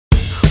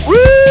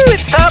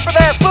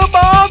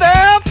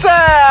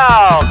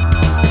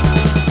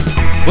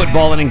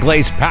Football and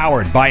Inglés,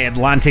 powered by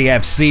Atlante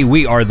FC.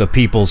 We are the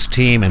People's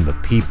Team, and the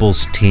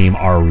People's Team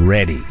are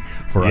ready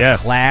for a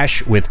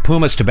clash with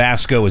Pumas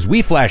Tabasco as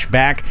we flash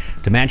back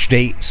to match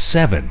day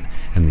 7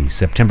 and the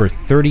September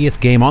 30th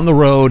game on the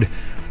road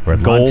for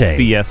Atlante. Goal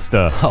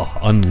Fiesta.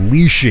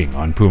 Unleashing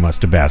on Pumas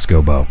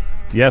Tabasco, Bo.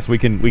 Yes, we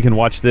can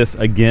watch this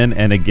again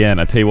and again.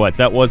 I tell you what,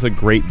 that was a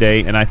great day,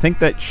 and I think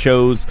that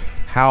shows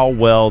how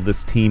well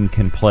this team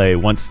can play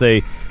once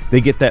they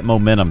get that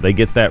momentum, they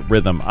get that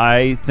rhythm.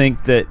 I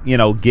think that,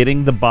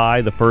 getting the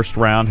bye the first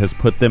round has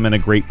put them in a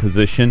great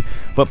position.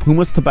 But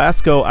Pumas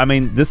Tabasco,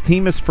 this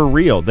team is for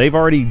real. They've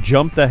already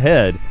jumped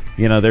ahead.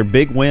 Their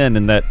big win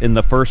in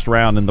the first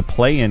round in the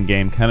play-in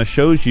game kind of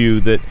shows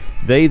you that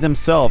they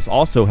themselves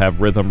also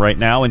have rhythm right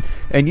now. And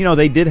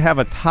they did have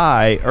a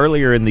tie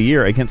earlier in the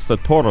year against the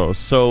Toros.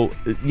 So,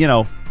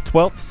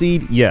 12th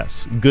seed,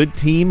 yes. Good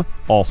team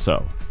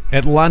also.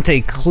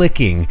 Atlante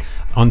clicking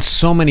on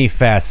so many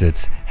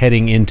facets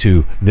heading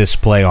into this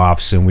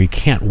playoffs, and we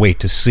can't wait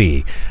to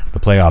see the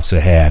playoffs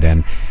ahead.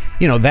 And,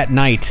 that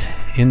night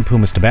in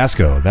Pumas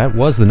Tabasco, that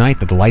was the night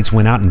that the lights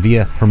went out in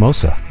Villa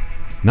Hermosa,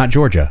 not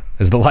Georgia,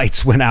 as the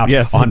lights went out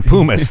on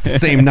Pumas the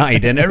same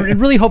night. And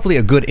really, hopefully,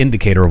 a good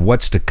indicator of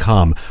what's to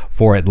come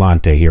for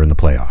Atlante here in the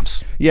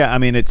playoffs. Yeah,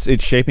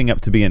 it's shaping up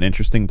to be an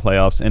interesting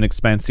playoffs in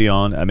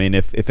Expansión.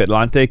 If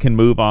Atlante can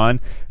move on,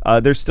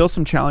 there's still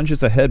some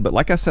challenges ahead. But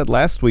like I said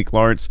last week,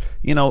 Lawrence,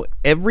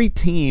 every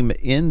team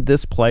in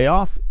this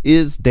playoff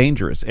is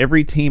dangerous.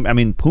 Every team,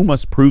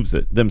 Pumas proves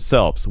it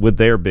themselves with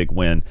their big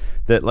win.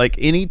 That like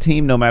any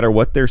team, no matter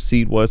what their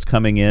seed was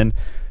coming in,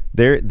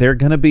 they're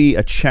going to be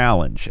a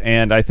challenge,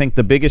 and I think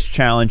the biggest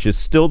challenge is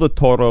still the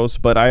Toros.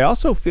 But I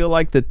also feel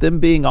like that them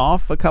being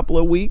off a couple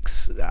of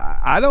weeks,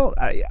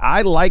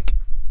 I like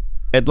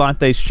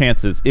Atlante's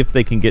chances if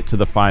they can get to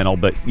the final.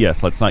 But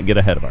yes, let's not get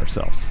ahead of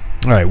ourselves.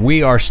 All right,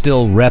 we are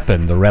still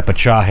repping the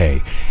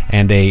Repechaje,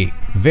 and a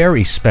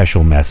very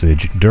special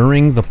message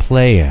during the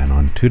play-in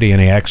on TUDN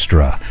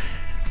Extra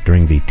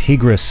during the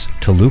Tigres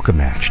Toluca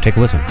match. Take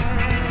a listen.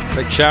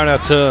 Big shout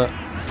out to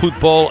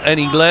Football en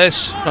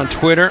Inglés on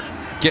Twitter,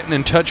 getting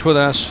in touch with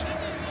us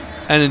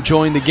and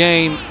enjoying the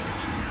game.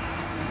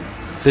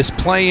 This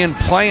play-in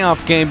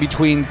playoff game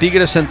between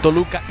Tigres and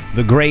Toluca.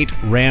 The great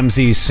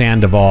Ramses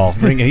Sandoval.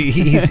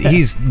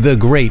 He's the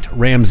great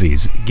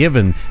Ramses,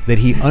 given that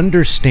he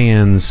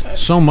understands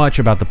so much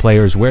about the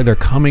players, where they're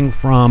coming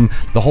from,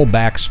 the whole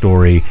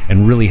backstory,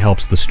 and really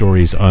helps the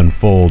stories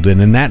unfold.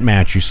 And in that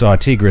match, you saw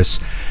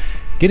Tigres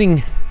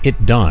getting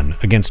it done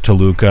against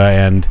Toluca,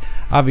 and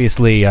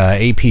obviously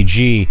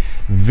APG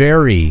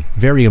very,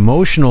 very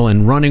emotional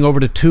and running over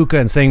to Tuca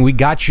and saying, we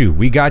got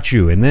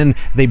you. And then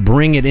they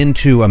bring it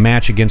into a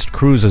match against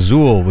Cruz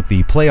Azul with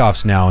the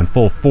playoffs now in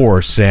full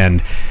force,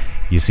 and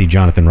you see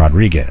Jonathan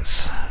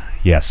Rodriguez.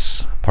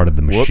 Yes, part of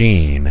the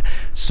machine. Whoops.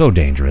 So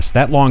dangerous.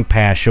 That long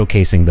pass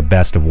showcasing the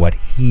best of what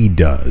he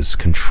does.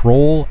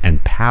 Control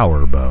and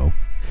power, Bo.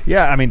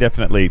 Yeah,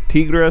 Definitely.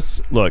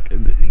 Tigres, look,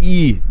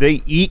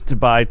 they eked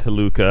by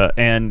Toluca,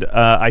 and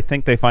I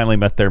think they finally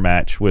met their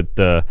match with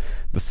the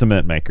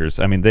cement makers.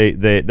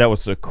 That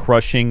was a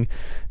crushing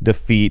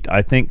defeat.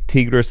 I think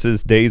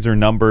Tigres' days are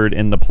numbered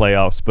in the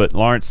playoffs, but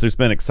Lawrence, there's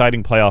been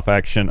exciting playoff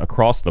action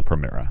across the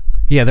Primera.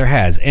 Yeah, there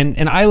has.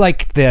 And I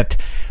like that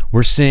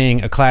we're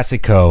seeing a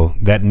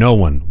Clásico that no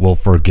one will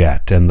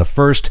forget. And the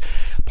first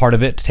part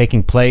of it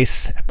taking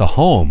place at the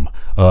home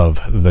of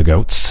the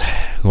GOATs.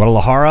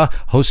 Guadalajara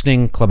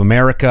hosting Club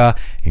America,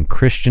 and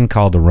Christian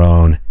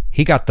Calderon,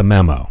 he got the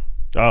memo.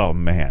 Oh,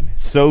 man.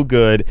 So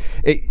good.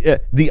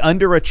 The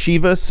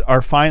underachievers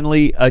are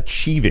finally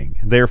achieving.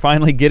 They're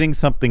finally getting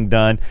something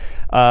done.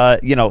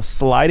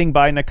 Sliding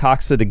by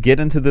Necaxa to get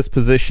into this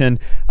position.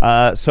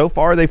 So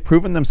far, they've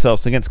proven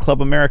themselves against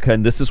Club America,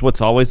 and this is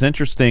what's always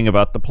interesting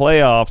about the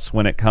playoffs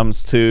when it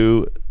comes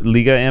to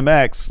Liga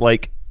MX.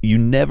 Like, you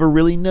never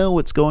really know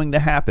what's going to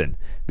happen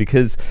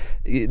because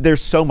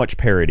there's so much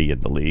parity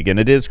in the league, and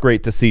it is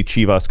great to see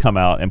Chivas come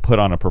out and put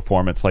on a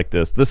performance like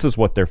this. This is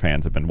what their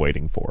fans have been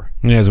waiting for.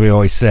 As we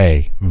always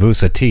say,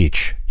 Vusa,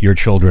 teach your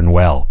children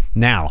well.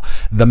 Now,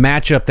 the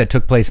matchup that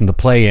took place in the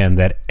play-in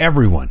that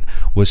everyone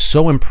was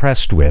so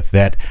impressed with,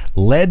 that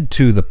led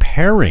to the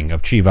pairing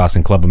of Chivas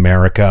and Club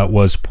America,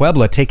 was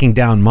Puebla taking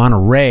down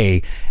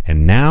Monterrey,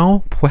 and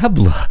now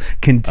Puebla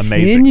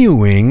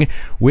continuing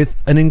with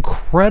an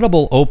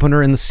incredible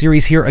opener in the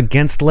series here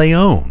against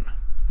León.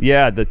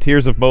 Yeah, the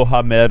tears of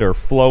Mohamed are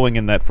flowing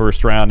in that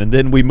first round. And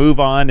then we move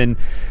on. And,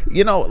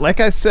 like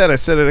I said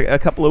it a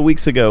couple of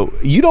weeks ago,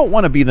 you don't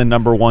want to be the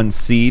number one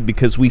seed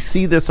because we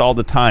see this all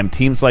the time.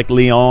 Teams like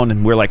León,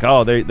 and we're like,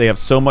 oh, they have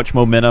so much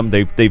momentum.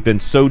 They've been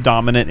so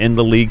dominant in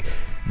the league.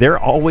 They're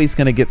always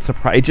going to get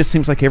surprised. It just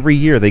seems like every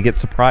year they get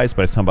surprised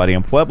by somebody.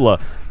 And Puebla,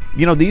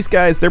 these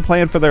guys, they're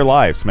playing for their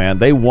lives, man.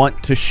 They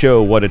want to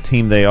show what a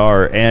team they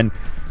are. And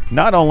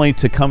not only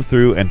to come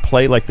through and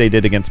play like they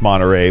did against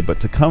Monterrey,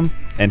 but to come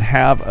and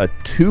have a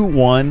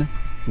 2-1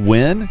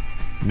 win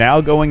now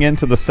going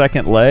into the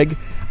second leg.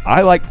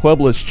 I like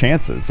Puebla's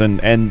chances, and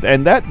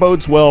that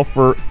bodes well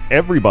for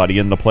everybody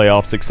in the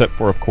playoffs except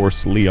for, of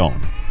course, León.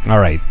 All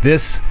right,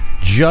 this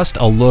just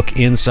a look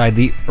inside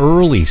the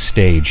early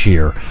stage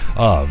here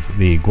of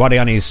the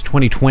Guardianes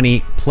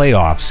 2020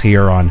 playoffs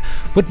here on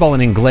Football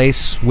in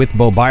Inglés with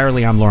Bo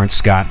Byerly. I'm Lawrence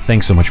Scott.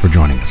 Thanks so much for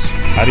joining us.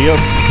 Adios.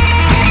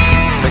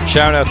 Big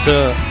shout out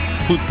to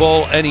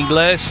Football en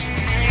Inglés.